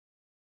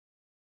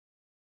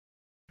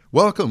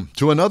Welcome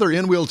to another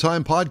In Wheel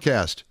Time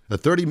podcast, a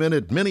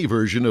 30-minute mini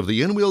version of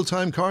the In Wheel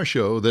Time car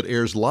show that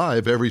airs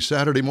live every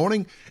Saturday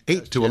morning,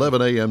 8 to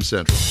 11 a.m.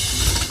 Central.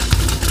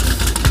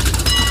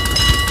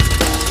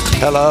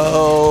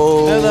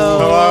 Hello.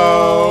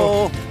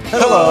 Hello.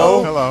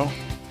 Hello. Hello.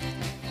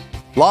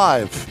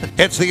 Live.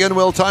 It's the In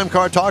Wheel Time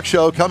Car Talk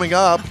Show coming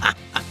up.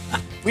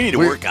 We need to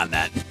work on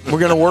that. We're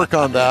going to work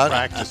on that.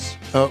 Practice.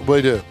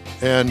 We do.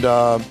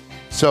 And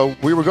so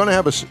we were going to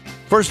have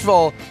first of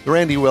all,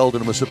 Randy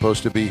Weldon was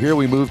supposed to be here.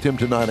 We moved him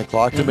to 9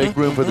 o'clock to make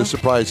room for the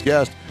surprise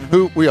guest,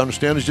 who we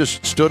understand has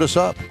just stood us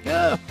up.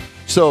 Yeah.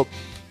 So.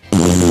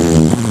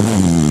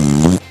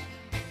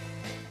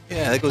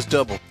 Yeah, that goes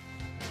double.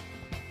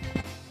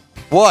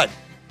 What?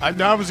 I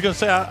was going to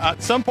say,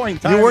 at some point in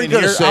time, You weren't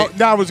going to say.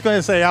 I was going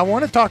to say, I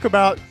want to talk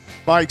about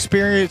my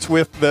experience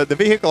with the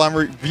vehicle I'm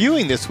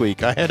reviewing this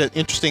week. I had an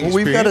interesting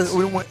experience.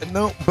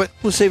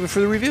 We'll save it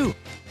for the review.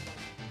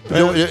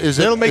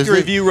 It'll make the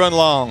review run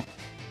long.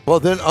 Well,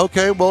 then,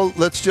 okay, well,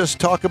 let's just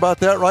talk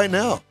about that right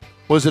now.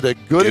 Was it a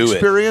good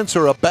experience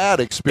or a bad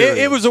experience?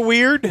 It was a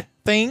weird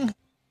thing.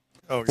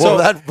 Oh,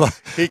 well,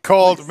 he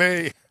called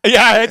me.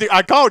 Yeah,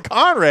 I called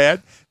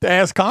Conrad to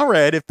ask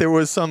Conrad if there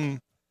was some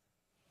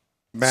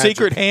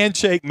secret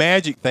handshake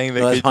magic thing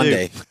that could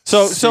do.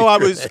 So I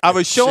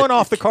was showing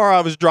off the car I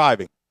was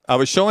driving. I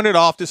was showing it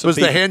off to some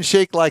people. Was the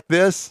handshake like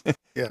this?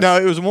 Yes. No,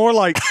 it was more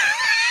like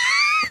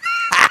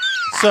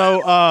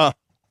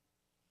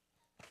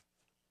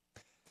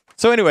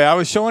So anyway, I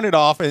was showing it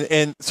off,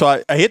 and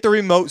so I hit the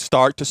remote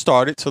start to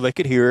start it so they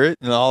could hear it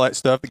and all that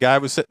stuff. The guy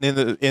was sitting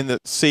in the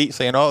seat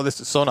saying, "Oh,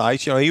 this is so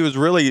nice." You know, he was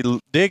really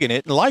digging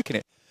it and liking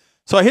it.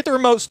 So I hit the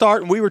remote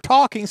start, and we were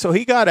talking. So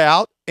he got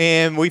out,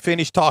 and we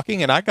finished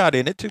talking, and I got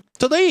in it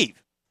to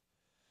leave,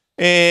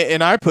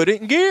 and I put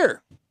it in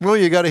gear. Well,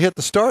 you got to hit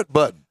the start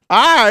button.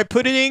 I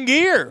put it in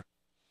gear,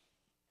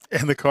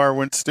 And the car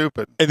went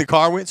stupid. and the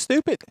car went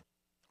stupid.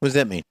 What does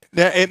that mean?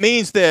 Now, it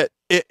means that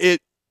the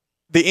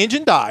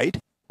engine died.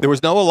 There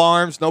was no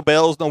alarms, no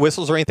bells, no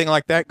whistles or anything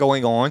like that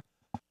going on.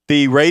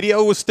 The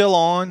radio was still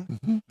on.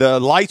 Mm-hmm. The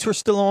lights were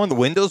still on. The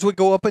windows would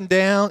go up and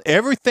down.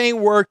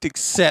 Everything worked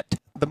except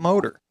the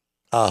motor.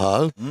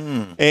 Uh-huh.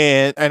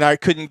 And I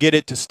couldn't get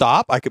it to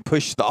stop. I could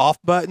push the off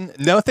button.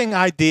 Nothing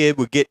I did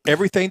would get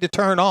everything to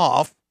turn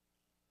off.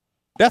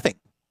 Nothing.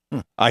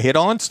 I hit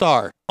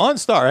OnStar.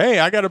 OnStar, hey,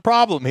 I got a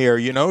problem here.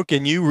 You know,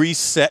 can you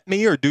reset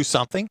me or do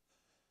something?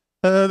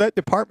 That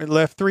department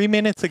left 3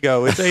 minutes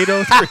ago. It's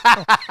 8:03.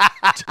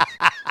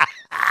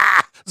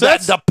 So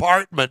that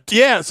department.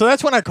 Yeah, so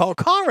that's when I called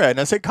Conrad, and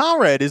I said,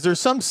 Conrad, is there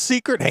some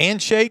secret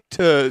handshake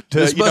to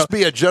This must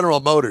be a General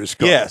Motors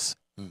car. Yes.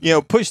 You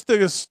know, push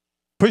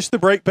the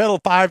brake pedal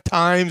 5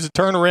 times,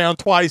 turn around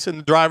twice in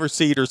the driver's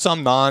seat or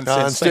some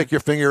nonsense. Stick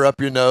your finger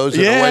up your nose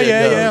and away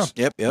it goes.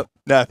 Yep.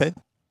 Nothing.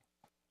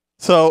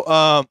 So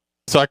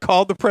I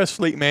called the press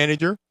fleet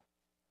manager.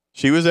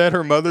 She was at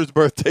her mother's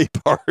birthday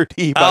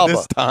party by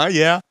this time.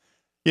 Yeah.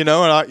 You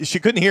know, and she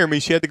couldn't hear me.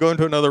 She had to go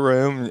into another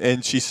room,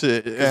 and she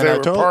said, Because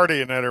they were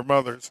partying at her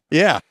mother's.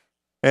 Yeah.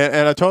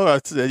 And I told her, I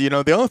said, you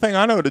know, the only thing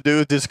I know to do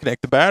is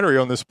disconnect the battery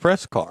on this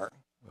press car.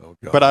 Oh,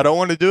 God. But I don't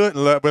want to do it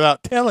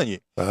without telling you.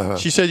 Uh-huh.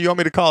 She said, you want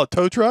me to call a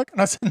tow truck?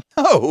 And I said,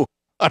 no,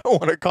 I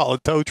don't want to call a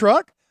tow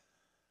truck.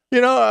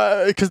 You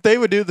know, because they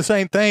would do the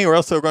same thing, or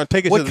else they were going to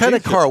take it to the What kind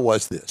of dealership. car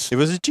was this? It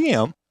was a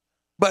GM.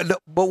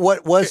 But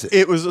what was it?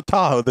 It was a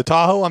Tahoe. The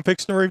Tahoe I'm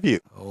fixing to review.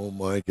 Oh,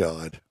 my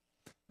God.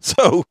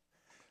 So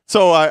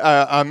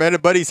I'm at a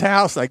buddy's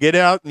house, and I get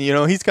out, and, you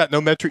know, he's got no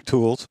metric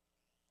tools.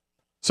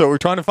 So we're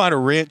trying to find a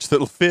wrench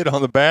that'll fit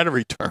on the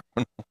battery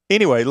terminal.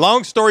 Anyway,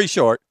 long story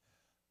short,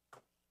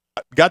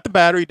 I got the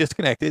battery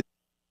disconnected,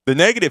 the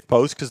negative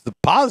post, because the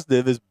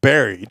positive is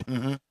buried.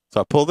 Mm-hmm.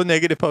 So I pulled the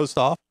negative post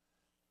off.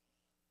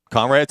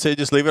 Conrad said,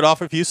 just leave it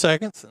off a few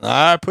seconds. And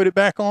I put it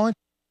back on.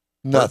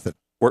 Nothing.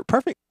 Worked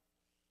perfect.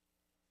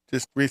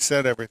 Just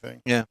reset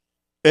everything. Yeah.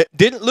 It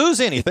didn't lose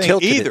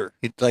anything either.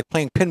 It's like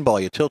playing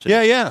pinball. You tilted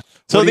it. Yeah.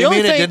 So What do the you only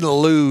mean thing it didn't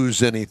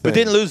lose anything? It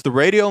didn't lose the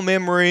radio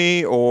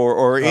memory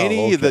or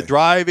any of the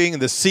driving,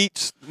 the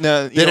seats.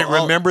 Did it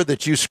remember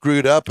that you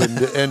screwed up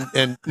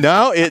and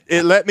No, it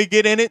let me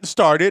get in it and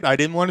start it. I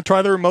didn't want to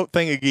try the remote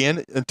thing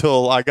again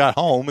until I got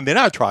home, and then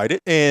I tried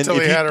it. And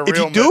if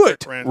you do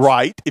it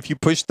right, if you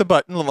push the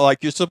button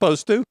like you're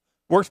supposed to,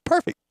 works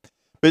perfect.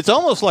 But it's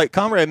almost like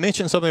Conrad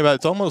mentioned something about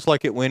it's almost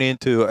like it went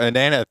into an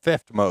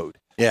anti-theft mode.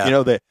 Yeah. You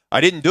know, that I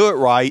didn't do it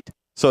right,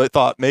 so it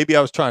thought maybe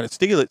I was trying to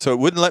steal it, so it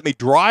wouldn't let me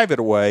drive it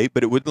away,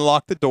 but it wouldn't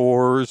lock the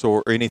doors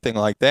or anything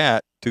like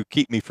that to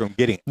keep me from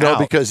getting out. No,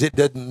 because it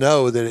didn't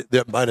know that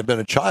there might have been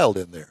a child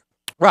in there.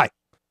 Right.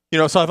 You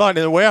know, so I thought,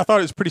 in a way, I thought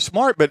it was pretty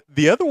smart, but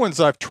the other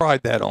ones I've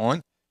tried that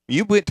on,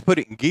 you went to put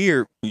it in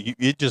gear,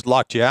 it just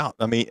locked you out.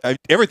 I mean,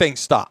 everything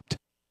stopped.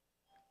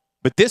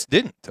 But this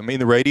didn't. I mean,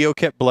 the radio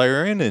kept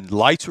blaring and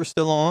lights were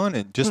still on,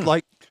 and just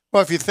like.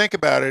 Well, if you think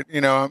about it,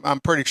 you know, I'm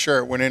pretty sure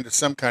it went into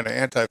some kind of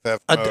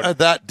anti-theft mode.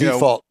 That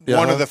default. You know,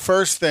 one of the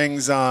first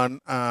things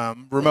on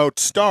remote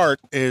start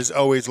is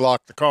always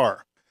lock the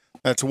car.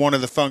 That's one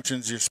of the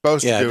functions you're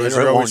supposed to do. Is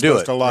you're always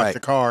supposed to lock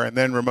the car and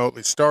then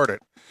remotely start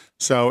it.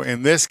 So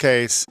in this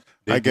case,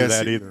 I Didn't do guess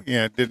that either.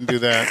 Yeah, didn't do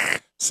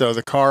that. So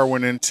the car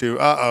went into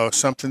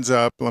something's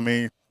up. Let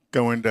me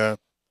go into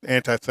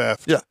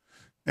anti-theft. Yeah.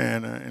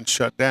 And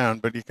shut down.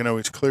 But you can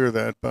always clear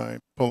that by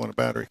pulling a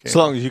battery cable. As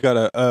long as you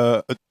got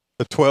a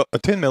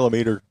 10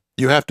 millimeter.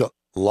 You have to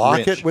lock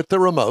Wrench. it with the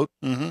remote.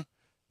 Mm-hmm.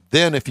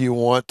 Then if you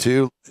want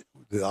to,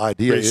 the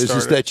idea is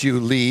Restart it. that you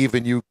leave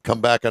and you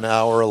come back an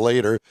hour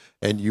later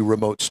and you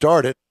remote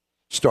start it,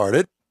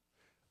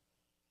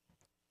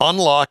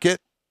 unlock it,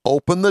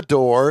 open the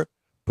door,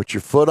 put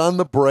your foot on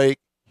the brake,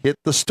 hit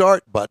the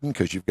start button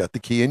because you've got the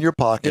key in your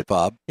pocket, Hey,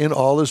 Bob. and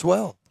all is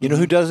well. You know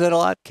who does that a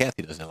lot?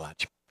 Kathy does that a lot.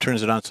 She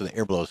turns it on so the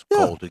air blows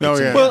cold. It Oh, gets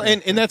in yeah. there. Well,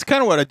 and that's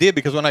kind of what I did,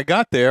 because when I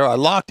got there, I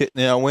locked it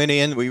and I went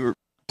in. We were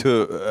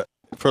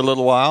for a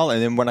little while,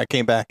 and then when I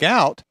came back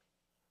out,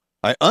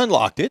 I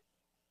unlocked it,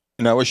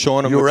 and I was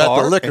showing him You the were at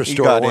car, the liquor and he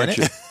store, got in weren't it.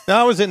 you? No,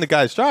 I was in the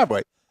guy's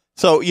driveway.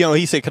 So,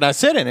 he said, "Can I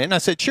sit in it?" And I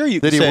said, "Sure,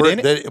 you can sit in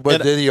it."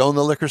 Did he own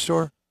the liquor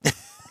store?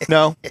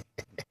 No,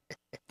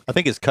 I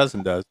think his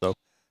cousin does though.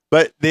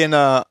 But then,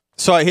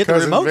 so I hit the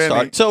Cousin remote Vinny.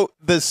 start. So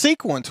the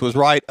sequence was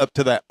right up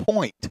to that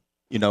point.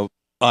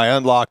 I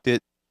unlocked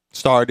it,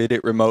 started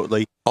it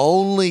remotely.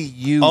 Only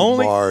you,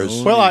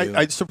 Mars. Well,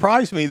 it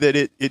surprised me that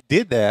it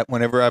did that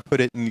whenever I put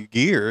it in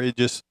gear.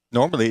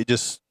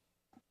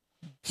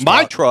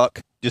 My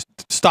truck just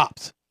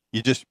stops.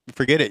 You just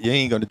forget it. You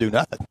ain't going to do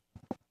nothing.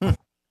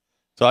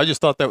 So I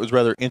just thought that was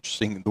rather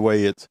interesting the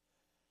way it's.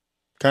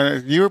 Kind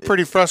of. You were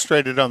pretty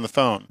frustrated on the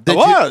phone.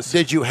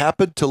 Did you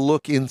happen to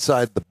look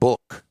inside the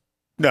book?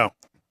 No.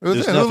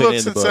 There's Who nothing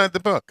looks in the inside the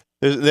book?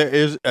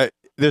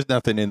 There's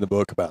nothing in the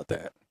book about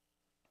that.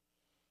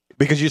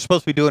 Because you're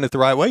supposed to be doing it the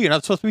right way. You're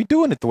not supposed to be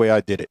doing it the way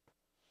I did it.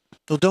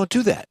 Well, don't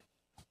do that.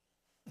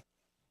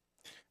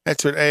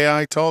 That's what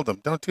AI told them.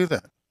 Don't do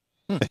that.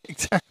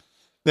 Exactly.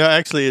 No,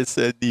 actually, it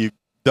said, "You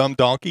dumb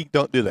donkey,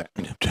 don't do that."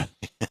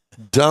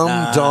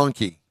 Dumb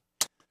donkey.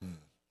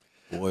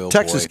 Boy, oh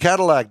Texas boy.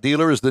 Cadillac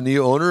dealer is the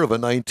new owner of a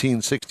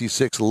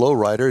 1966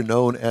 lowrider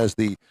known as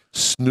the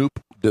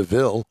Snoop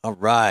DeVille. All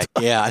right.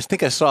 Yeah, I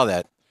think I saw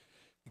that.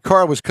 The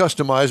car was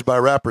customized by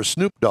rapper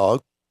Snoop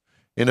Dogg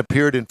and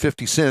appeared in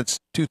 50 Cent's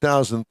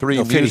 2003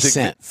 No, 50 music.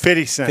 Cent.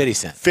 50 cent. 50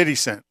 cent. 50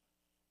 cent.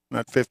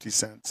 Not 50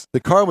 cents.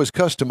 The car was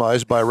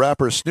customized by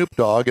rapper Snoop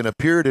Dogg and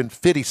appeared in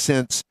 50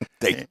 Cent's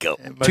There you go.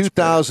 Much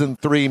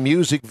 2003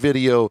 music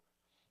video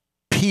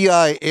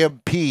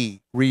PIMP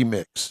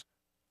remix.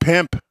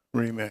 Pimp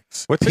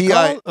remix. What's it P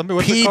called? I mean,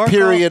 what's the P car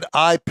period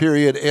I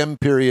period M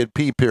period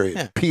P period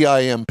Yeah.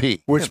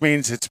 PIMP. Which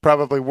means it's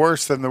probably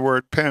worse than the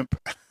word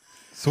pimp. called?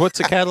 So what's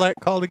the Cadillac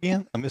called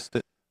again? I missed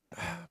it.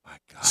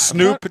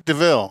 Snoop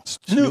DeVille.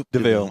 Snoop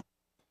DeVille.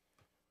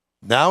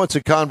 Now it's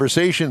a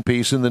conversation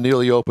piece in the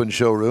newly opened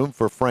showroom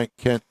for Frank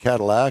Kent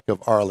Cadillac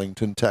of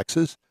Arlington,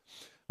 Texas.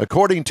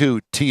 According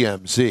to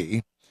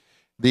TMZ,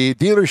 the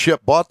dealership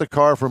bought the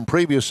car from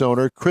previous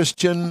owner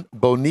Christian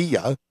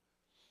Bonilla,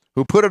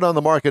 who put it on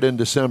the market in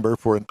December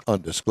for an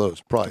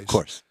undisclosed price. Of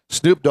course.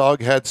 Snoop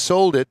Dogg had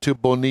sold it to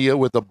Bonilla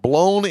with a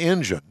blown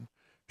engine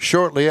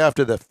shortly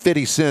after the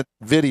 50 Cent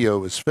video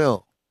was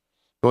filmed.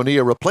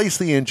 Bonilla replaced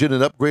the engine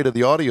and upgraded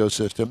the audio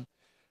system,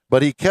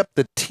 but he kept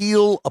the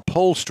teal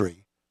upholstery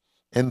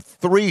and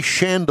 3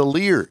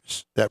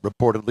 chandeliers that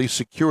reportedly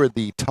secured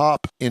the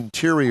top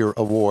interior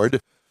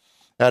award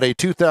at a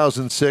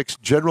 2006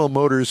 General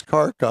Motors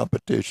car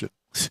competition.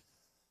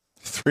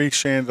 3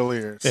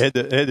 chandeliers. They had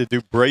to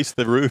do brace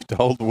the roof to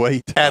hold the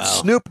weight. At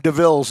Snoop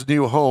DeVille's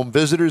new home,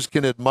 visitors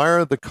can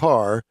admire the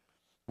car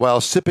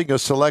while sipping a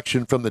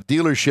selection from the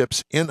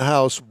dealership's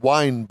in-house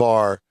wine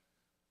bar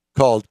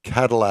called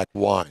Cadillac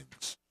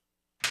Wines.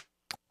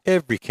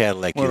 Every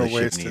Cadillac What a dealership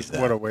waste needs of,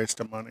 that. what a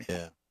waste of money.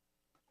 Yeah.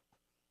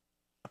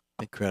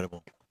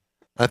 Incredible.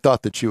 I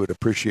thought that you would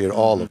appreciate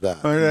all of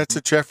that. Oh, that's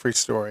a Jeffrey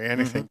story.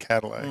 Anything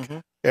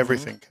Cadillac.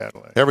 Everything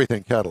Cadillac.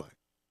 Everything Cadillac.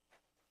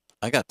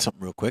 I got something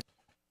real quick.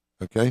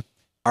 Okay.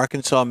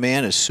 Arkansas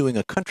man is suing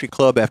a country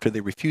club after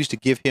they refused to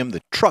give him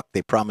the truck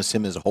they promised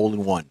him as a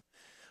hole-in-one.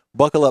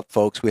 Buckle up,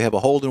 folks. We have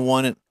a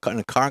hole-in-one in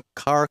a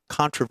car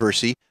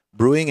controversy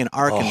brewing in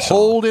Arkansas. A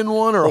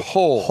hole-in-one or a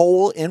hole?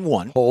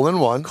 Hole-in-one.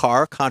 Hole-in-one.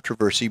 Car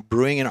controversy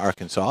brewing in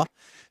Arkansas.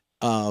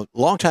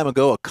 Long time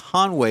ago, a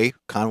Conway,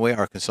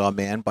 Arkansas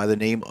man by the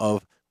name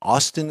of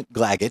Austin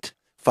Glaggett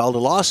filed a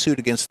lawsuit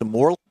against the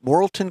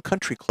Morrilton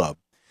Country Club.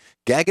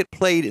 Gaggett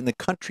played in the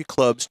country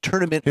club's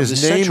tournament of the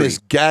His name century. is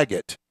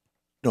Gaggett.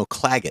 No,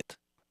 Claggett.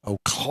 Oh,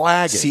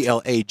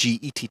 Claggett.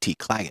 Claggett.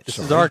 Claggett. This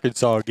is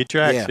Arkansas. Get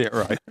your accent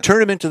right.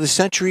 Tournament of the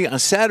century on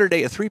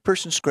Saturday, a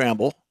 3-person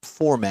scramble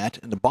format,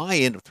 and the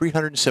buy-in of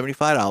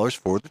 $375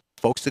 for the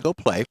folks to go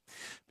play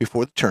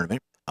before the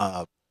tournament.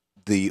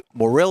 The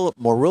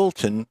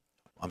Morrilton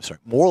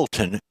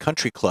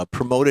Country Club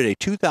promoted a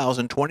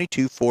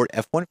 2022 Ford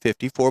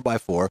F-150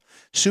 4x4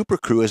 Super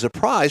Crew as a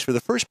prize for the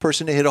first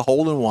person to hit a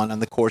hole-in-one on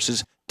the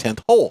course's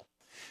 10th hole.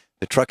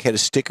 The truck had a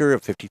sticker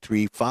of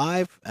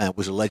 53.5,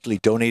 was allegedly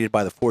donated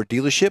by the Ford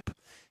dealership,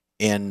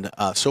 and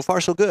so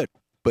far so good.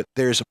 But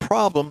there's a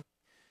problem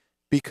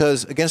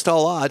because against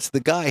all odds, the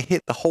guy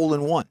hit the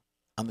hole-in-one.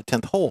 on the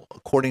 10th hole.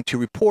 According to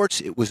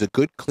reports, it was a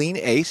good, clean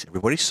ace.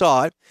 Everybody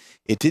saw it.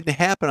 It didn't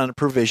happen on a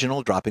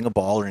provisional, dropping a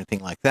ball or anything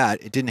like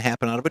that. It didn't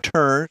happen out of a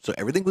turn, so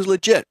everything was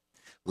legit.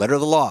 Letter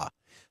of the law.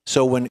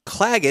 So when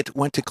Claggett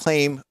went to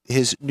claim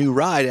his new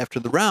ride after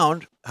the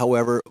round,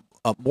 however,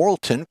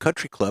 Morrilton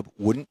Country Club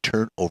wouldn't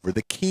turn over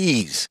the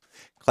keys.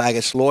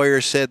 Claggett's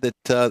lawyer said that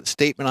the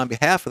statement on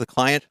behalf of the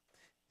client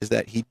is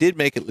that he did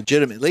make it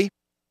legitimately.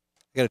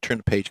 I got to turn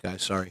the page,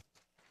 guys. Sorry.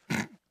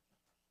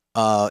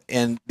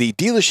 And the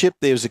dealership,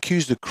 they was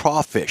accused of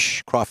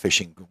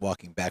crawfishing,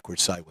 walking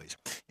backwards, sideways.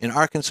 In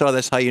Arkansas,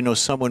 that's how you know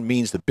someone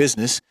means the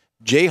business.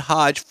 J.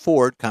 Hodge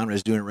Ford,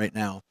 Conrad's doing it right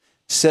now,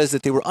 says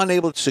that they were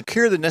unable to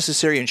secure the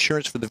necessary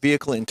insurance for the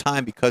vehicle in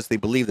time because they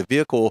believe the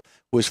vehicle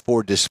was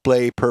for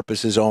display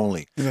purposes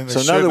only. So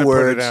in other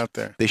words,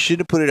 they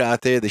shouldn't have put it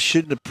out there. They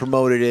shouldn't have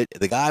promoted it.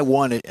 The guy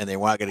won it, and they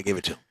weren't going to give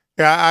it to him.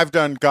 Yeah, I've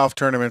done golf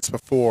tournaments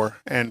before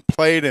and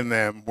played in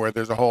them where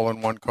there's a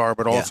hole-in-one car,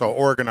 but also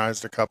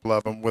organized a couple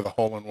of them with a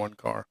hole-in-one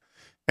car.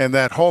 And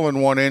that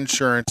hole-in-one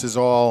insurance is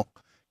all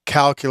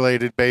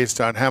calculated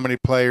based on how many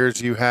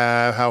players you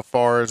have, how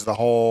far is the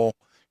hole,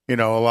 a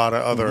lot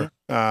of other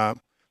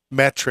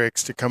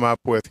metrics to come up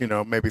with,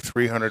 maybe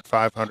 $300,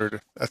 $500,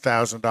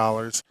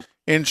 $1,000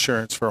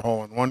 insurance for a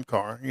hole-in-one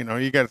car.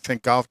 You got to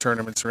think golf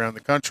tournaments around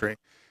the country,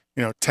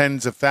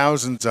 tens of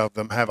thousands of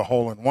them have a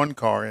hole-in-one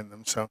car in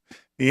them. So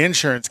the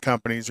insurance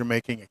companies are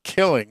making a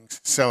killing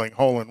selling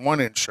hole-in-one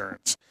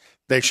insurance.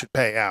 They should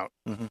pay out.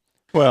 Mm-hmm.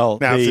 Well,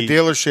 now, if the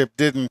dealership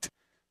didn't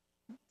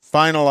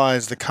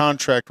finalize the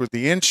contract with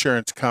the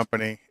insurance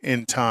company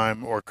in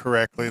time or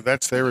correctly,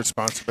 that's their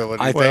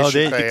responsibility.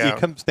 It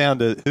comes down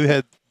to who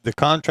had the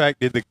contract.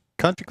 Did the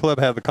country club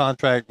have the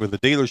contract with the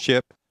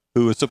dealership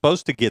who was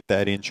supposed to get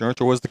that insurance,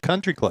 or was the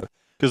country club?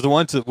 Because the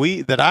ones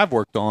that I've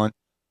worked on,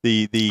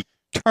 the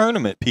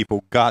tournament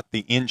people got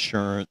the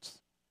insurance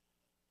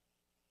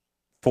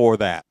for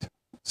that.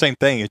 Same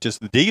thing. It's just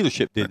the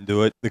dealership didn't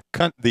do it. The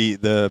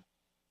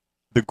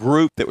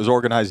group that was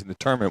organizing the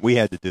tournament, we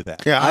had to do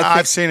that. Yeah,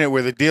 I've seen it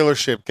where the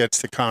dealership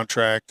gets the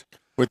contract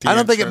with the. I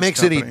don't think it makes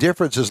company. any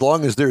difference as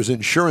long as there's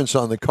insurance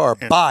on the car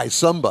by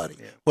somebody.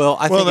 Yeah. Well,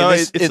 I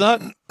think it's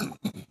not.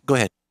 Go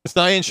ahead. It's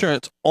not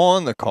insurance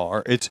on the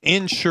car. It's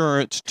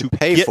insurance to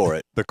pay for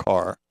it. The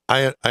car.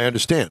 I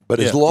understand, but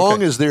as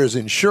long as there's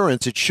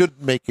insurance, it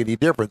shouldn't make any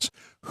difference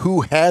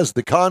who has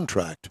the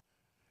contract.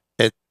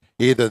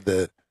 Either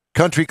the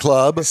country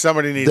club,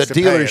 somebody needs the to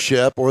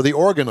dealership, or the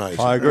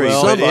organizer. I agree.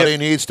 Somebody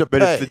needs to pay.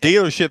 But if the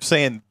dealership's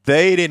saying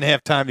they didn't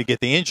have time to get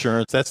the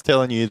insurance, that's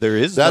telling you there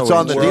is that's no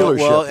on the insurance.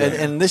 dealership. Well, and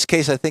in this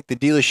case, I think the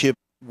dealership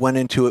went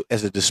into it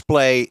as a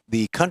display.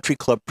 The country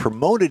club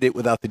promoted it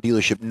without the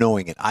dealership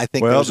knowing it. I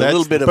think there was a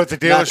little bit of but the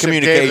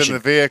dealership gave them the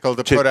vehicle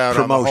to put out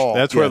promotion. on the hole.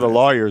 That's where the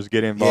lawyers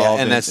get involved.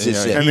 Yeah, and that's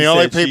just it. And the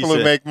only people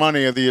who make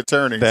money are the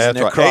attorneys. That's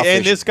right.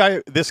 And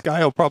this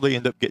guy will probably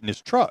end up getting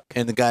his truck.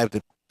 And the guy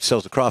that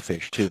sells the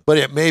crawfish too. But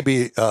it may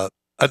be an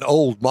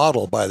old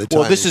model by the time.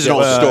 Well, this is an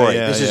old story.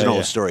 This is an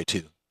old story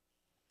too.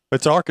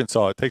 It's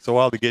Arkansas. It takes a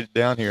while to get it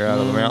down here out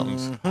of the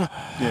mountains.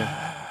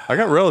 Yeah, I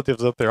got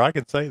relatives up there. I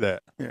can say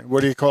that. Yeah.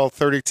 What do you call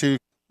 32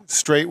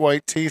 straight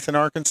white teeth in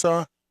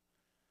Arkansas?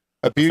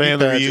 A beauty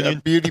pageant.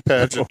 A beauty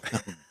pageant.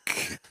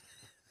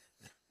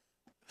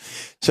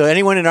 So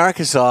anyone in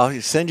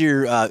Arkansas, send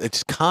your.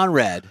 It's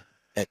Conrad.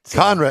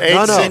 Conrad,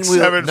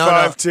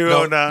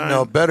 8675209.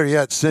 No, better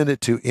yet, send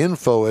it to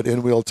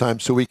info@InWheelTime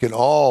so we can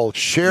all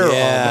share on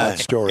that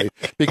story.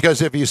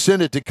 Because if you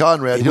send it to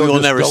Conrad, he'll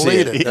just never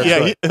delete see it.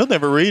 That's right. He'll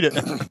never read it.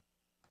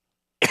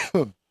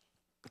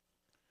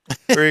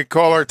 Or you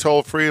call our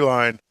toll-free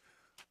line,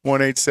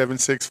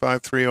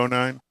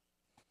 1-876-5309.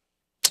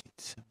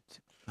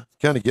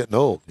 Kind of getting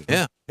old. You know?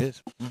 Yeah, it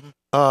is. Mm-hmm.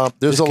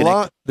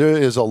 There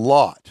is a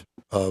lot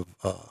of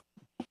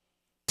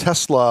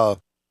Tesla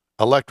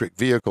electric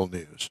vehicle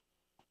news.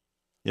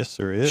 Yes,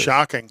 there is.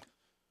 Shocking.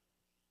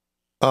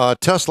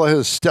 Tesla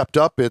has stepped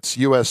up its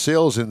U.S.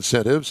 sales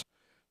incentives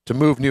to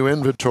move new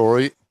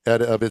inventory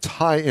of its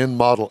high-end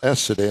Model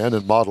S sedan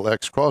and Model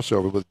X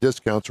crossover with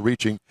discounts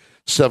reaching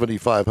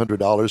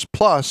 $7,500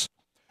 plus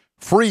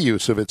free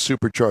use of its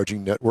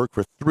supercharging network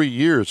for 3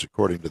 years,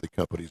 according to the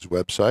company's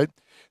website.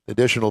 The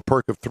additional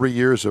perk of 3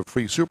 years of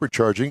free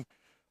supercharging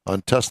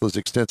on Tesla's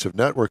extensive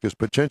network is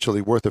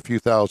potentially worth a few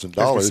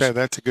 $1,000s.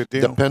 That's a good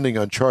deal. Depending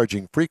on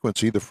charging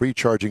frequency, the free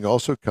charging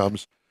also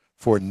comes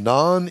for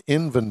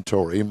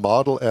non-inventory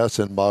Model S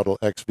and Model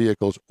X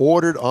vehicles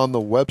ordered on the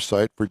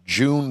website for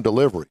June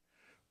delivery.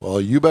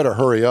 Well, you better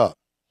hurry up.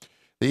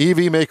 The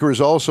EV maker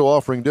is also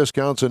offering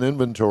discounts on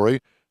inventory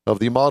of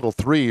the Model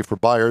 3 for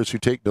buyers who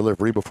take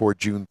delivery before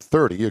June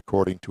 30,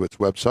 according to its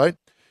website.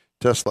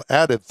 Tesla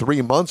added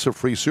 3 months of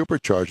free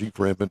supercharging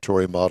for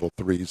inventory Model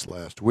 3s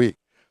last week.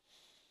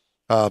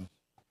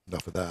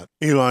 Enough of that.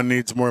 Elon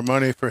needs more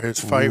money for his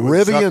fight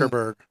with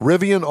Zuckerberg.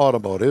 Rivian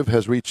Automotive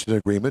has reached an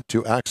agreement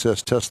to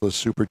access Tesla's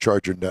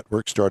supercharger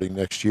network starting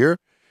next year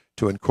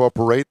to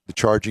incorporate the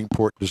charging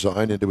port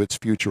design into its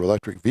future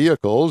electric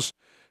vehicles.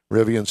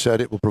 Rivian said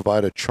it will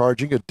provide a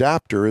charging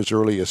adapter as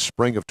early as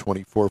spring of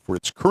 24 for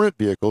its current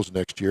vehicles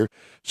next year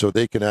so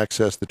they can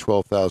access the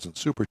 12,000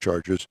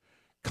 superchargers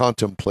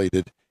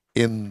contemplated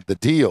in the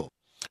deal.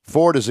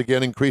 Ford is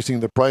again increasing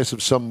the price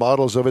of some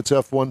models of its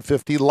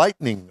F-150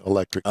 Lightning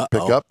electric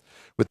pickup,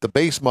 with the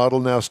base model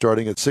now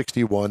starting at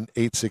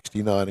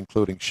 $61,869,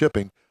 including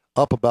shipping,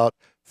 up about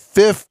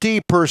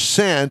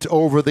 50%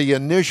 over the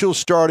initial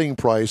starting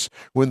price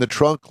when the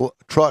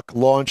truck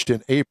launched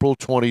in April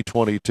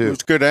 2022. It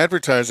was good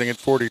advertising at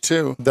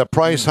 42. The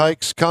price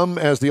hikes come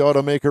as the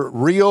automaker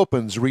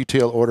reopens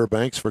retail order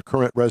banks for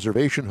current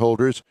reservation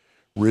holders,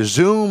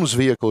 resumes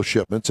vehicle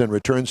shipments, and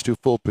returns to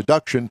full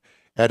production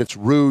at its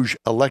Rouge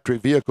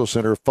Electric Vehicle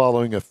Center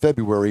following a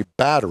February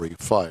battery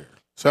fire.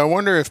 So I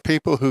wonder if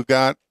people who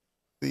got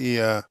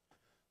the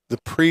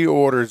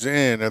pre-orders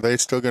in, are they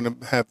still going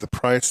to have the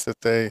price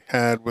that they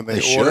had when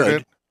they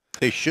ordered it?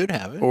 They should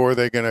have it. Or are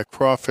they going to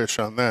crawfish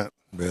on that?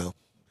 Well,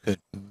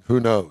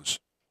 who knows?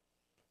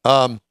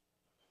 Back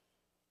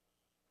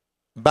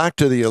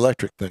to the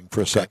electric thing for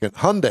a second.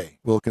 Hyundai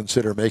will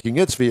consider making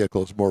its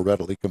vehicles more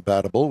readily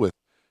compatible with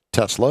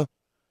Tesla,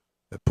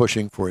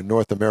 pushing for in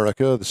North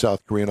America, the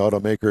South Korean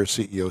automaker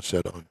CEO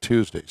said on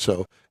Tuesday.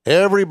 So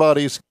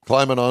everybody's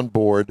climbing on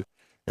board.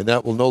 And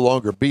that will no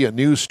longer be a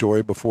news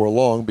story before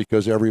long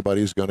because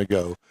everybody's going to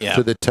go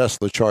to the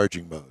Tesla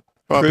charging mode.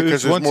 Well,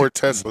 because there's more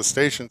Tesla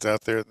stations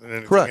out there than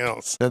anything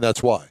else. And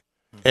that's why.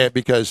 And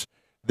because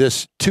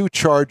this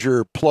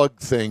two-charger plug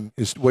thing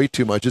is way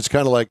too much. It's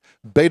kind of like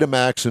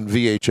Betamax and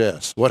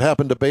VHS. What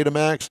happened to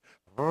Betamax?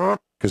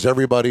 Because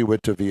everybody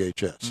went to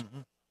VHS. Mm-hmm.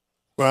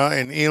 Well,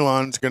 and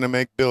Elon's going to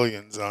make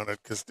billions on it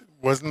because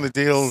wasn't the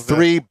deal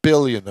 $3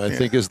 billion, I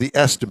think, is the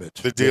estimate.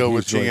 The deal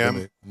with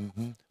GM.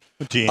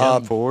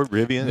 GM, Ford,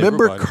 Rivian.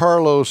 Remember everybody.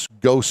 Carlos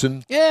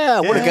Ghosn?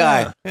 Yeah, what a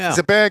guy. Yeah. He's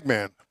a bag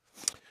man.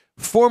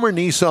 Former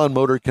Nissan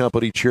Motor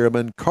Company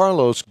chairman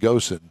Carlos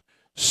Ghosn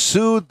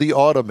sued the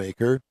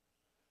automaker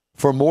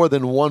for more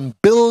than $1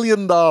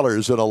 billion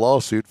in a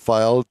lawsuit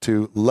filed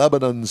to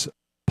Lebanon's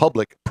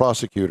public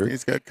prosecutor.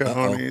 He's got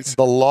cojones.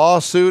 The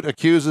lawsuit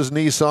accuses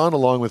Nissan,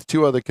 along with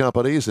 2 other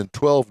companies and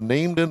 12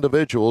 named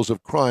individuals,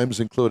 of crimes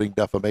including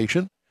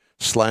defamation,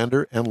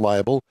 slander, and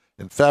libel,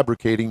 and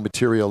fabricating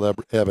material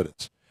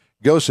evidence.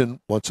 Ghosn,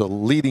 once a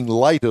leading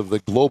light of the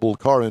global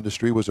car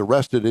industry, was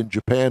arrested in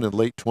Japan in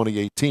late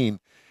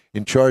 2018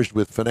 and charged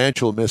with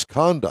financial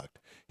misconduct.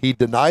 He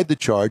denied the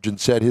charge and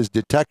said his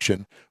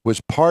detection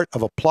was part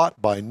of a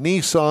plot by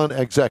Nissan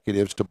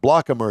executives to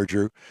block a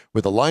merger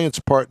with alliance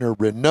partner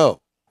Renault,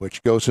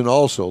 which Ghosn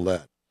also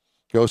led.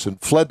 Ghosn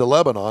fled to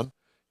Lebanon,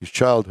 his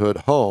childhood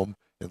home,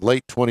 in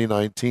late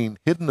 2019,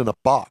 hidden in a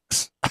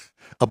box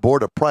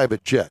aboard a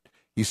private jet.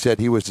 He said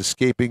he was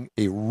escaping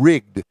a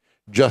rigged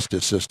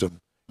justice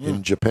system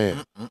in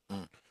Japan.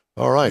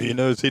 All right. He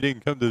knows he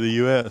didn't come to the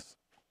U.S.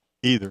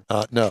 either.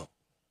 No,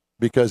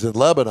 because in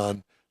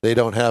Lebanon, they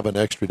don't have an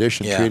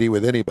extradition treaty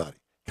with anybody.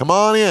 Come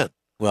on in.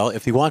 Well,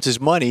 if he wants his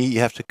money, you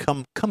have to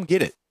come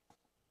get it.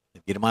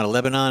 Get him out of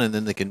Lebanon, and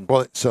then they can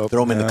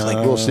throw him in the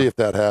clink. We'll see if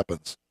that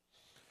happens.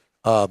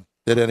 At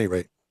any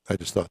rate, I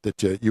just thought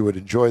that you would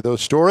enjoy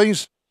those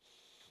stories.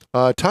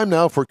 Time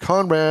now for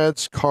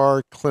Conrad's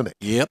Car Clinic.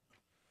 Yep.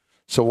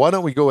 So why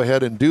don't we go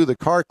ahead and do the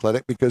car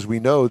clinic, because we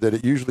know that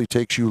it usually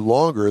takes you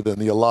longer than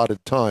the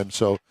allotted time.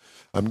 So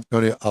I'm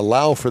going to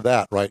allow for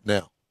that right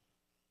now.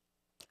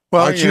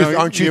 Well,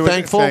 aren't you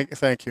thankful?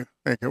 Thank you.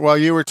 Well,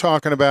 you were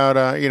talking about,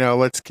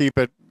 let's keep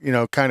it,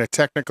 kind of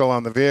technical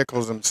on the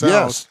vehicles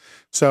themselves. Yes.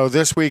 So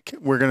this week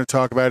we're going to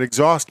talk about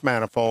exhaust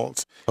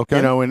manifolds. Okay.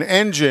 An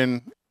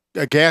engine,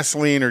 a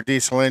gasoline or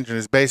diesel engine,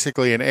 is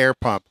basically an air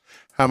pump.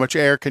 How much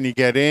air can you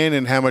get in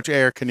and how much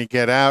air can you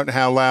get out, and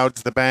how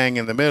loud's the bang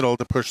in the middle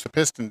to push the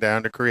piston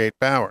down to create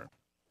power.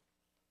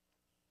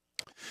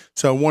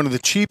 So one of the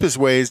cheapest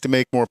ways to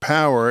make more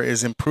power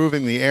is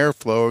improving the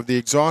airflow of the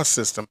exhaust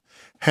system.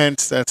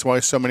 Hence, that's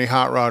why so many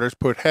hot rodders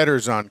put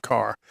headers on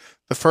car.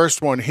 The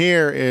first one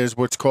here is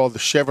what's called the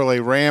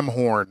Chevrolet Ram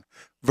horn.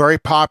 Very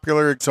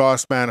popular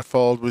exhaust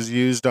manifold, was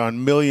used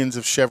on millions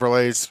of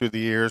Chevrolets through the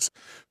years,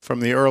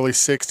 from the early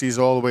 60s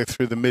all the way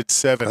through the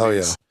mid-70s. Oh,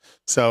 yeah.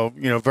 So,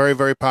 very,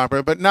 very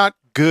popular, but not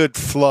good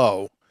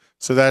flow.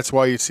 So that's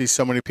why you see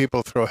so many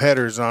people throw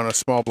headers on a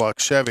small block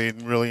Chevy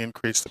and really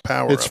increase the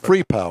power. It's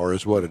free power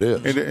is what it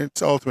is.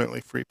 It's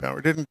ultimately free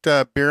power. Didn't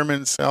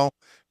Beerman sell?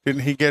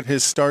 Didn't he get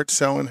his start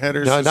selling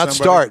headers? No, not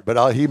start,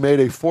 but he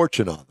made a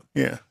fortune on them.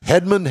 Yeah.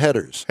 Hedman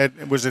headers.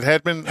 Was it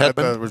Hedman? I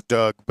thought it was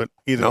Doug, but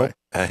either way.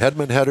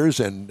 Hedman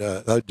headers, and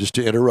just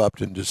to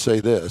interrupt and just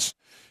say this,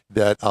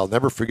 that I'll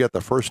never forget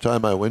the first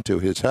time I went to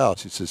his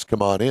house. He says,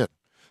 come on in.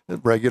 A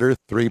regular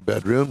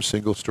 3-bedroom,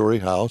 single-story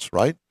house,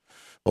 right?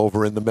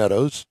 Over in the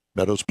Meadows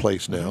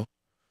Place now.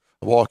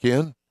 I walk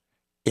in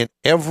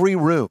every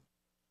room,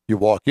 you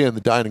walk in,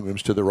 the dining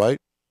room's to the right.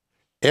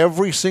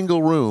 Every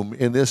single room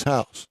in this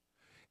house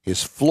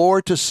is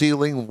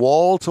floor-to-ceiling,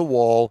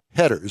 wall-to-wall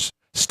headers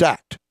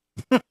stacked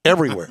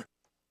everywhere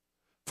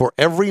for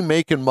every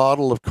make and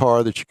model of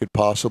car that you could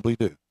possibly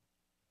do.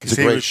 Because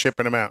he was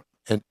shipping them out.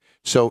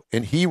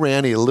 And he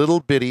ran a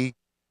little bitty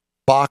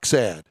box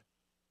ad,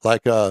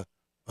 like a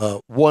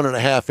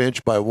 1.5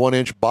 inch by 1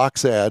 inch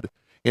box ad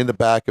in the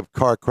back of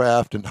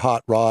CarCraft and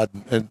Hot Rod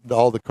and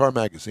all the car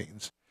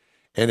magazines.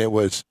 And it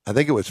was, I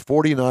think it was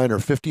 $49 or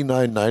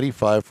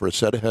 $59.95 for a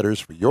set of headers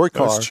for your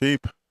car. That's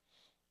cheap.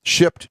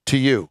 Shipped to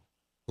you.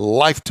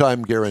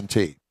 Lifetime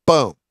guarantee.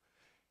 Boom.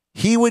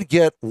 He would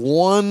get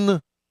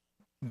one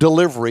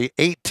delivery,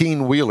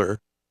 18-wheeler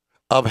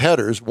of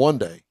headers one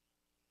day.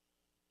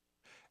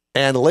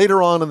 And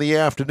later on in the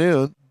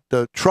afternoon,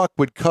 the truck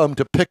would come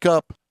to pick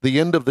up the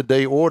end of the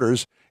day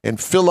orders and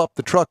fill up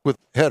the truck with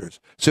headers.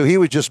 So he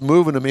was just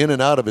moving them in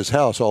and out of his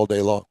house all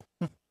day long.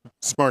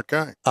 Smart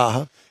guy.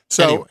 Uh-huh.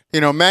 So,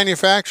 Anyway.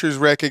 Manufacturers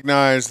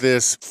recognize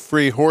this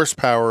free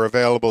horsepower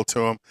available to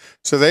them.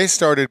 So they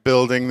started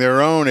building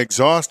their own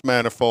exhaust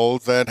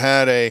manifolds that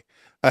had a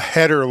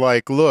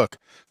header-like look.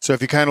 So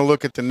if you kind of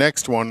look at the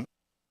next one.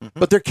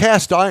 But they're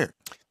cast iron.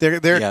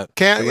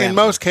 In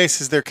most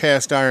cases, they're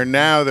cast iron.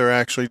 Now they're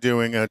actually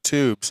doing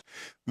tubes.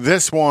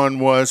 This one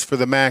was for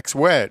the max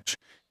wedge.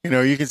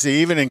 You can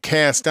see even in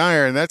cast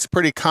iron, that's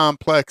pretty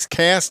complex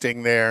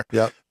casting there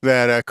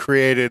that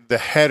created the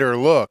header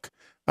look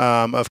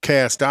of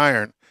cast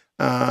iron.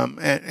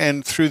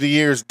 And through the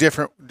years,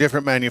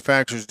 different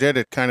manufacturers did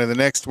it. Kind of the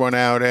next one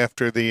out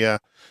after the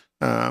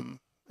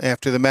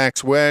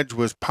max wedge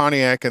was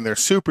Pontiac and their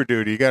Super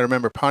Duty. You got to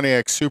remember,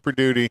 Pontiac Super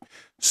Duty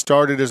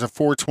started as a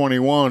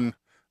 421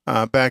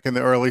 back in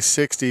the early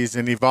 60s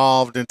and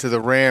evolved into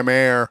the Ram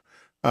Air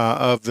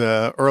of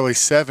the early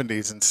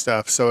 70s and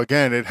stuff. So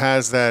again, it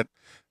has that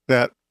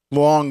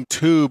long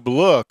tube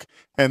look,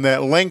 and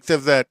that length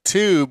of that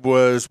tube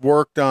was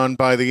worked on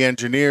by the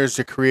engineers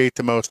to create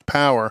the most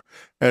power,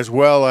 as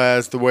well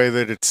as the way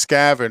that it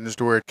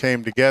scavenged where it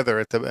came together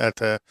at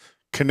the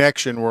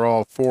connection where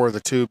all four of the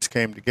tubes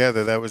came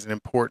together. That was an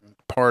important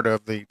part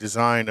of the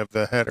design of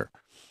the header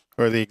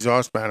or the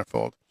exhaust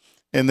manifold.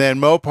 And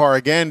then Mopar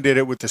again did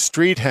it with the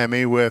street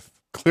Hemi with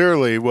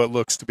clearly what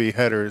looks to be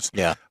headers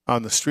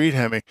on the street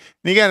Hemi. And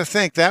you got to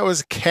think that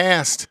was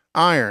cast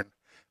iron,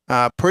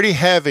 pretty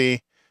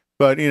heavy,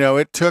 but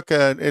it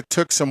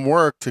took some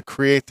work to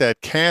create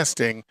that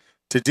casting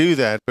to do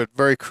that, but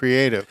very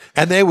creative.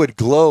 And they would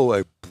glow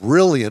a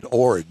brilliant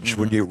orange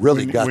when you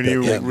really got that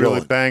thing really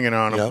going. banging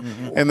on them.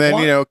 Yep. And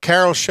then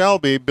Carroll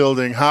Shelby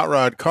building hot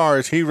rod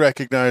cars, he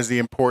recognized the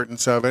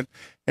importance of it,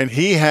 and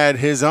he had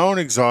his own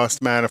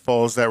exhaust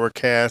manifolds that were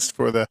cast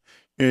for the.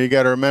 You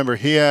got to remember,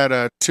 he had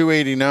a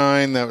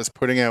 289 that was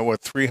putting out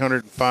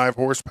 305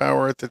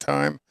 horsepower at the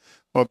time.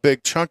 Well, a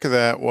big chunk of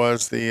that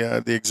was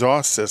the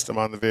exhaust system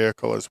on the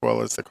vehicle, as well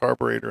as the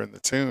carburetor and the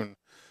tune.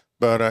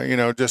 But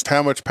just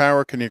how much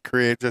power can you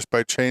create just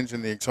by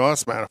changing the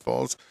exhaust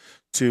manifolds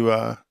to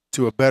a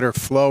better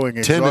flowing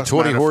exhaust 10 to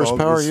 20 manifold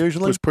horsepower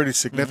usually was pretty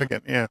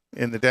significant,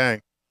 in the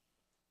day.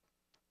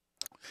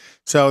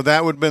 So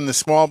that would have been the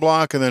small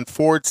block, and then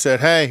Ford said,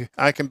 "Hey,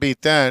 I can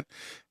beat that."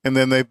 And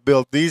then they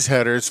built these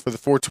headers for the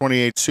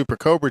 428 Super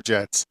Cobra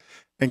jets.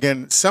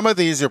 Again, some of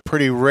these are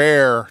pretty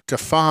rare to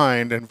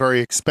find and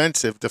very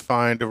expensive to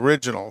find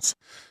originals.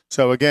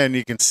 So again,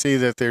 you can see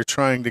that they're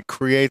trying to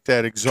create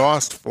that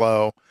exhaust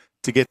flow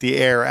to get the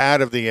air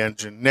out of the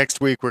engine. Next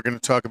week, we're going to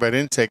talk about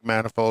intake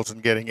manifolds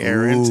and getting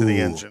air into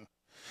the engine.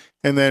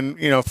 And then,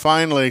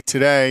 finally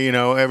today,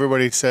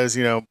 everybody says,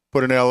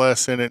 put an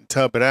LS in it and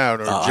tub it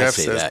out. Or Jeff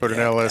says put an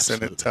LS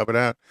in it and tub it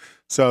out.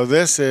 So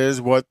this is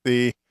what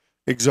the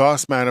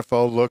exhaust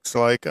manifold looks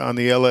like on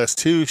the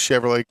LS2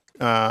 Chevrolet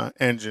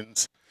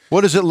engines.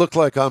 What does it look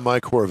like on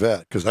my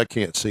Corvette? Because I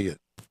can't see it.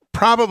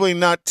 Probably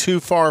not too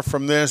far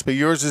from this, but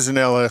yours is an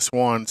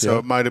LS1, so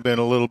it might have been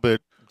a little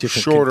bit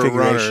Different shorter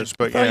runners.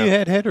 But I thought you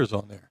had headers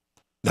on there.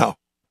 No.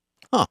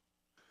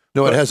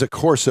 No, it has a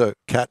Corsa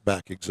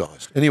catback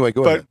exhaust. Anyway,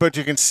 go ahead. But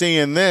you can see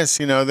in this,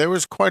 there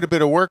was quite a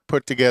bit of work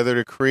put together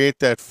to create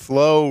that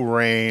flow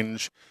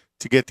range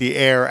to get the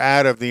air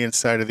out of the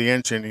inside of the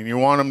engine. And you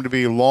want them to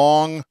be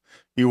long,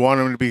 you want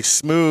them to be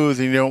smooth,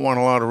 and you don't want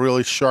a lot of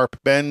really sharp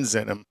bends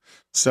in them.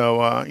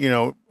 So,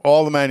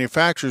 all the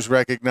manufacturers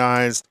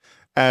recognized,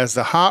 as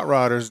the hot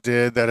rodders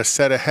did, that a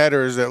set of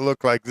headers that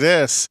look like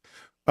this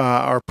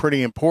are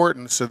pretty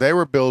important. So they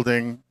were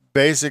building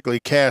basically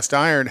cast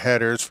iron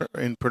headers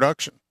in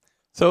production.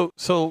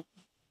 So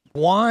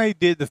why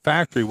did the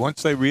factory,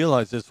 once they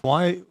realized this,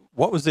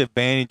 what was the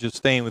advantage of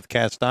staying with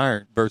cast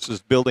iron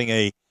versus building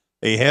a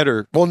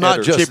header? Well, not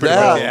header just cheaper to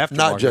buy the that,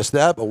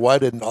 aftermarket? but why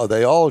didn't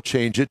they all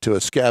change it to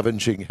a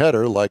scavenging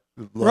header like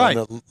on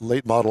the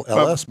late model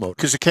LS motor?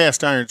 Because the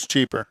cast iron's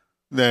cheaper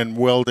than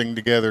welding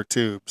together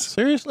tubes.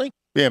 Seriously?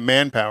 Yeah,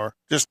 manpower.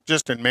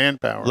 Just in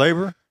manpower.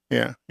 Labor?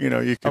 Yeah, you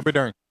I'll could. be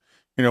darned.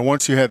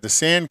 Once you had the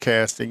sand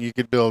casting, you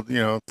could build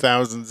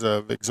thousands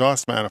of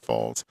exhaust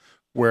manifolds.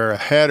 Where a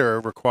header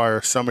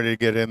requires somebody to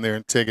get in there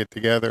and TIG it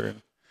together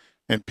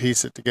and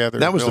piece it together.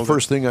 That was the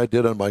first thing I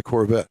did on my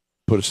Corvette.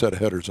 Put a set of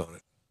headers on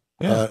it.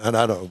 Yeah. And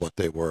I don't know what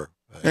they were.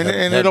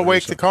 And it'll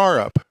wake the car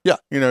up. Yeah.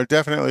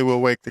 Definitely will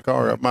wake the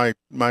car up. My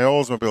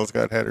Oldsmobile's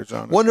got headers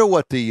on it. Wonder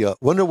what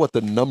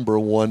the number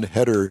one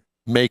header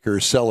maker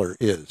seller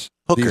is.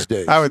 Hooker. these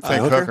days? I would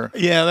think Hooker? Hooker.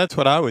 Yeah, that's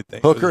what I would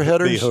think. Hooker Would be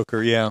headers?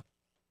 Hooker, yeah.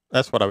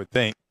 That's what I would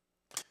think.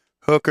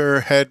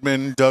 Hooker,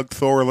 Hedman, Doug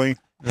Thorley.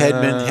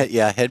 Hedman.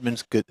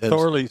 Hedman's good.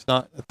 Thorley's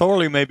not.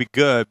 Thorley may be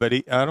good, but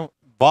I don't.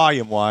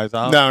 Volume wise, No,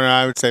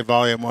 I would say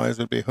volume-wise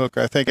would be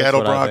Hooker. I think That's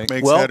what I Edelbrock think.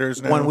 makes Well,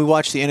 headers now. when we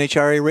watch the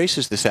NHRA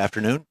races this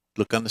afternoon,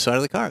 look on the side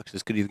of the car because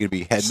it's either going to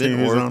be See Hedman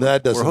who's or on.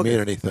 That doesn't Hooker. mean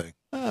anything.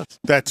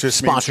 that just means who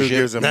Sponsorship.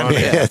 gives them That money.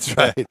 means- That's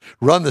right.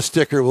 Run the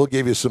sticker. We'll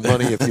give you some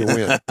money if you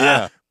win.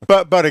 yeah.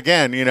 But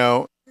again,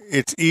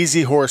 it's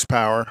easy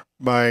horsepower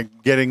by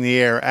getting the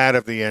air out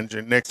of the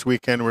engine. Next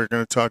weekend, we're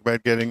going to talk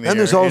about getting the And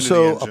air there's into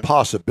also the a engine.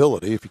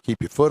 possibility, if you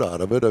keep your foot out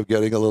of it, of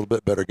getting a little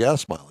bit better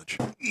gas mileage.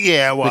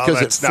 Yeah, well,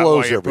 because it that's not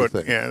flows why you put.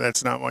 everything. Yeah,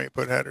 that's not why you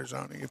put headers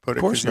on it. You put it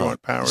course because you not.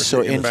 want power. So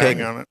you can intake,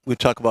 bang on it. we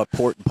talk about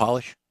port and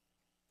polish.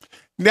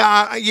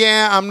 Nah,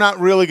 yeah, I'm not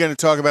really going to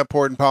talk about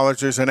port and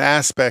polish. There's an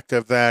aspect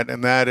of that,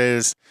 and that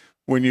is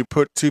when you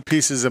put two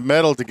pieces of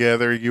metal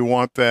together, you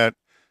want that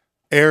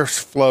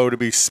airflow to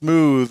be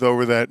smooth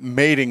over that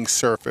mating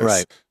surface.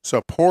 Right.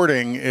 So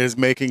porting is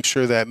making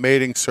sure that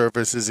mating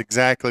surface is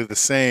exactly the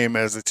same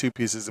as the two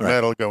pieces of Right.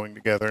 metal going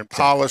together, and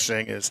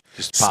polishing is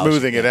Just polishing,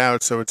 smoothing it yeah.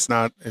 out so it's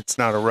not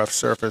a rough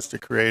surface to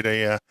create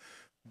a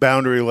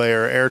boundary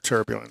layer air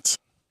turbulence.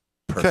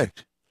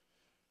 Perfect.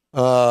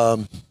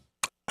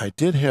 I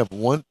did have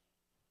one.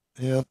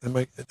 Yeah,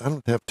 I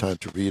don't have time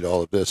to read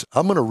all of this.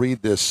 I'm going to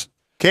read this.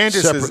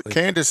 Separately.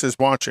 Candace is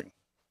watching,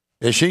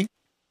 Is she?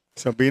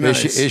 so be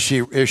nice. Is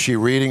she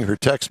reading her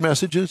text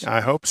messages?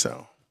 I hope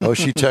so. Oh,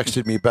 she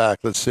texted me back.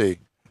 Let's see.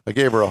 I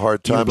gave her a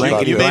hard time blank about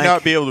and You you this. may blank.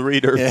 not be able to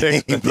read her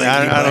text.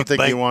 I don't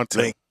think you want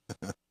to.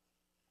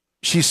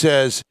 She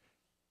says,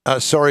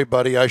 sorry,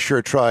 buddy, I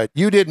sure tried.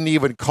 You didn't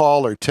even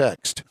call or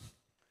text.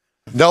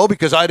 No,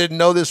 because I didn't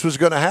know this was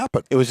going to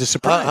happen. It was a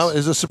surprise.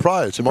 It's a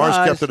surprise. Mars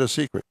Surprise. kept it a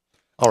secret.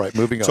 All right,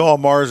 moving It's on. all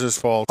Mars's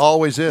fault.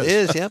 Always is. It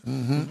is, yep.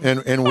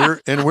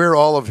 And we're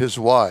all of his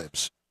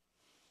wives,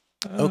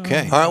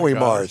 Okay. aren't we, gosh.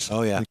 Mars?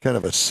 Oh, yeah. In kind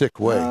of a sick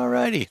way. All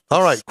righty.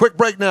 All right, quick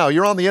break now.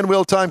 You're on the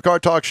N-Wheel Time Car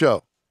Talk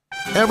Show.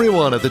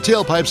 Everyone at the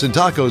Tailpipes and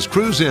Tacos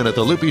Cruise In at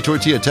the Loopy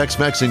Tortilla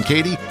Tex-Mex in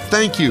Katy,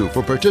 thank you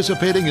for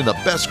participating in the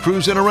best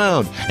cruise in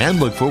around and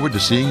look forward to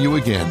seeing you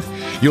again.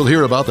 You'll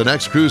hear about the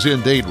next cruise in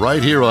date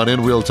right here on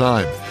N-Wheel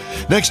Time.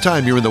 Next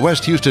time you're in the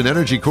West Houston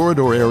Energy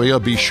Corridor area,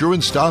 be sure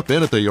and stop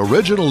in at the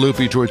original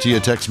Loopy Tortilla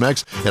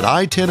Tex-Mex at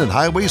I-10 and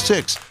Highway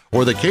 6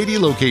 or the Katy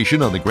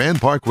location on the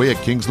Grand Parkway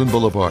at Kingsland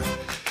Boulevard.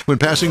 When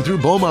passing through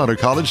Beaumont or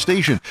College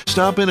Station,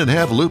 stop in and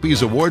have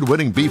Loopy's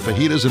award-winning beef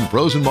fajitas and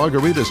frozen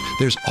margaritas.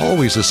 There's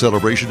always a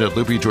celebration at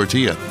Loopy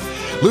Tortilla.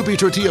 Loopy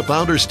Tortilla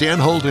founder Stan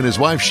Holt and his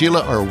wife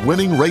Sheila are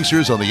winning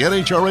racers on the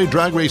NHRA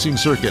drag racing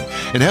circuit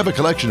and have a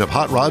collection of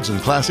hot rods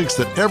and classics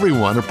that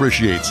everyone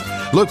appreciates.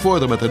 Look for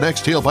them at the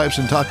next Tailpipes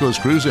and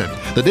Tacos Cruise In.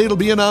 The date will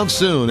be announced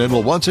soon and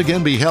will once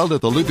again be held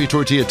at the Loopy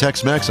Tortilla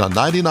Tex-Mex on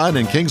 99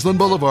 and Kingsland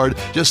Boulevard,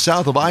 just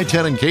south of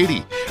I-10 and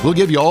Katy. We'll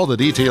give you all the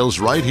details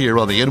right here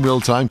on the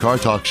N-Wheel Time Car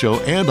Talk Show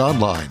and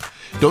online.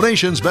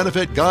 Donations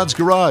benefit God's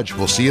Garage.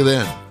 We'll see you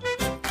then.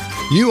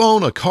 You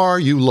own a car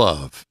you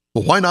love.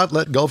 Well, why not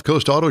let Gulf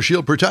Coast Auto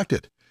Shield protect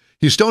it?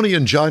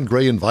 Houstonian John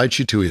Gray invites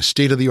you to his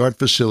state-of-the-art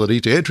facility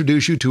to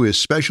introduce you to his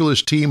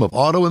specialist team of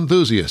auto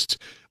enthusiasts.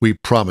 We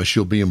promise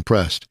you'll be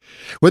impressed.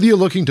 Whether you're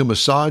looking to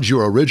massage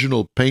your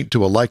original paint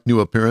to a like-new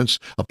appearance,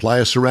 apply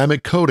a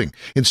ceramic coating,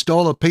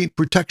 install a paint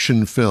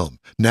protection film,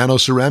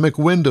 nano-ceramic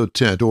window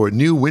tint, or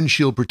new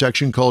windshield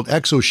protection called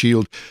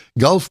ExoShield,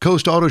 Gulf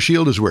Coast Auto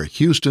Shield is where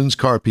Houston's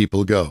car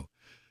people go.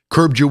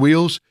 Curbed your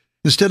wheels?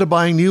 Instead of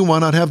buying new, why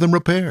not have them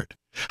repaired?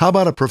 How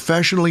about a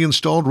professionally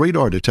installed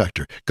radar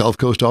detector? Gulf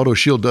Coast Auto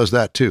Shield does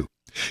that too.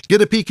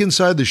 Get a peek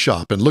inside the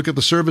shop and look at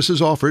the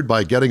services offered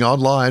by getting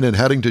online and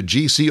heading to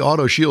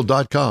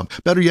gcautoshield.com.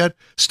 Better yet,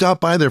 stop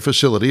by their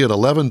facility at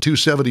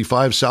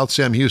 11275 South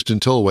Sam Houston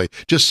Tollway,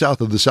 just south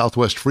of the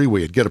Southwest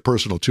Freeway, and get a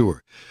personal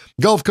tour.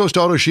 Gulf Coast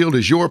Auto Shield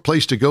is your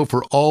place to go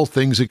for all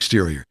things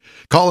exterior.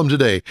 Call them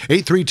today,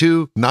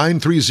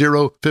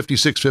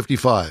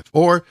 832-930-5655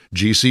 or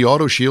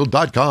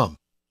gcautoshield.com.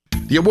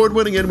 The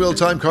award-winning N-Wheel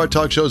Time Car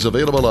Talk Show is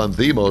available on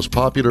the most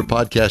popular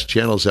podcast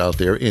channels out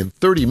there in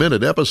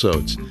 30-minute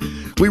episodes.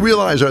 We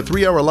realize our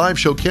 3-hour live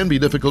show can be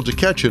difficult to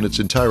catch in its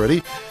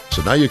entirety,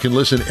 so now you can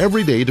listen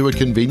every day to a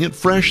convenient,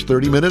 fresh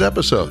 30-minute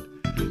episode.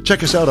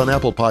 Check us out on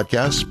Apple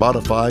Podcasts,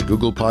 Spotify,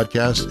 Google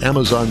Podcasts,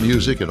 Amazon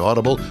Music, and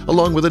Audible,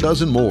 along with a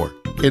dozen more.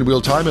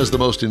 N-Wheel Time has the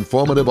most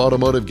informative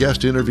automotive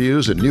guest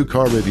interviews and new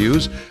car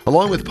reviews,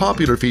 along with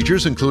popular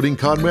features including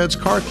Conrad's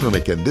Car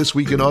Clinic and This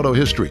Week in Auto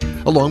History,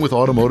 along with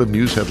automotive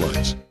news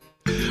headlines.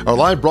 Our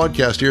live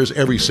broadcast airs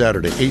every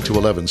Saturday, 8 to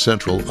 11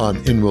 Central on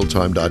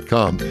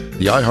NWheelTime.com,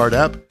 the iHeart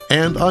app,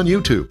 and on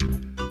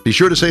YouTube. Be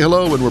sure to say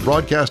hello when we're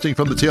broadcasting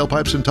from the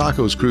Tailpipes and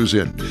Tacos Cruise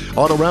In,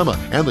 Autorama,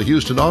 and the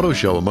Houston Auto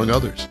Show, among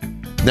others.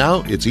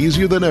 Now, it's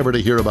easier than ever to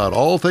hear about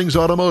all things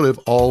automotive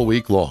all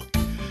week long.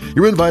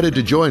 You're invited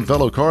to join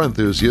fellow car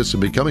enthusiasts in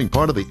becoming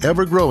part of the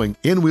ever-growing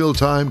N-Wheel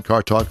Time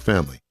Car Talk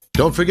family.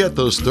 Don't forget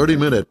those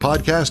 30-minute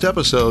podcast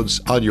episodes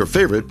on your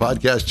favorite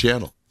podcast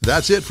channel.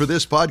 That's it for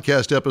this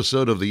podcast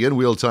episode of the In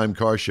Wheel Time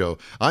Car Show.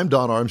 I'm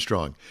Don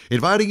Armstrong,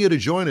 inviting you to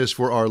join us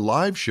for our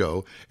live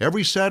show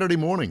every Saturday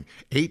morning,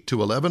 8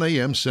 to 11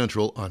 a.m.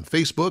 Central on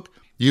Facebook,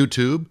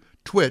 YouTube,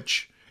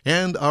 Twitch,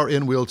 and our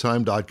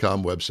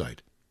InWheelTime.com website.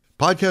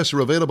 Podcasts are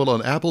available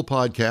on Apple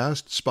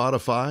Podcasts,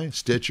 Spotify,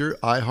 Stitcher,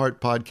 iHeart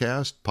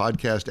Podcast,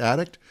 Podcast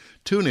Addict,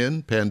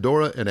 TuneIn,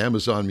 Pandora, and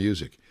Amazon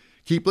Music.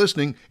 Keep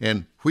listening,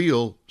 and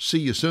we'll see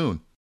you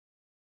soon.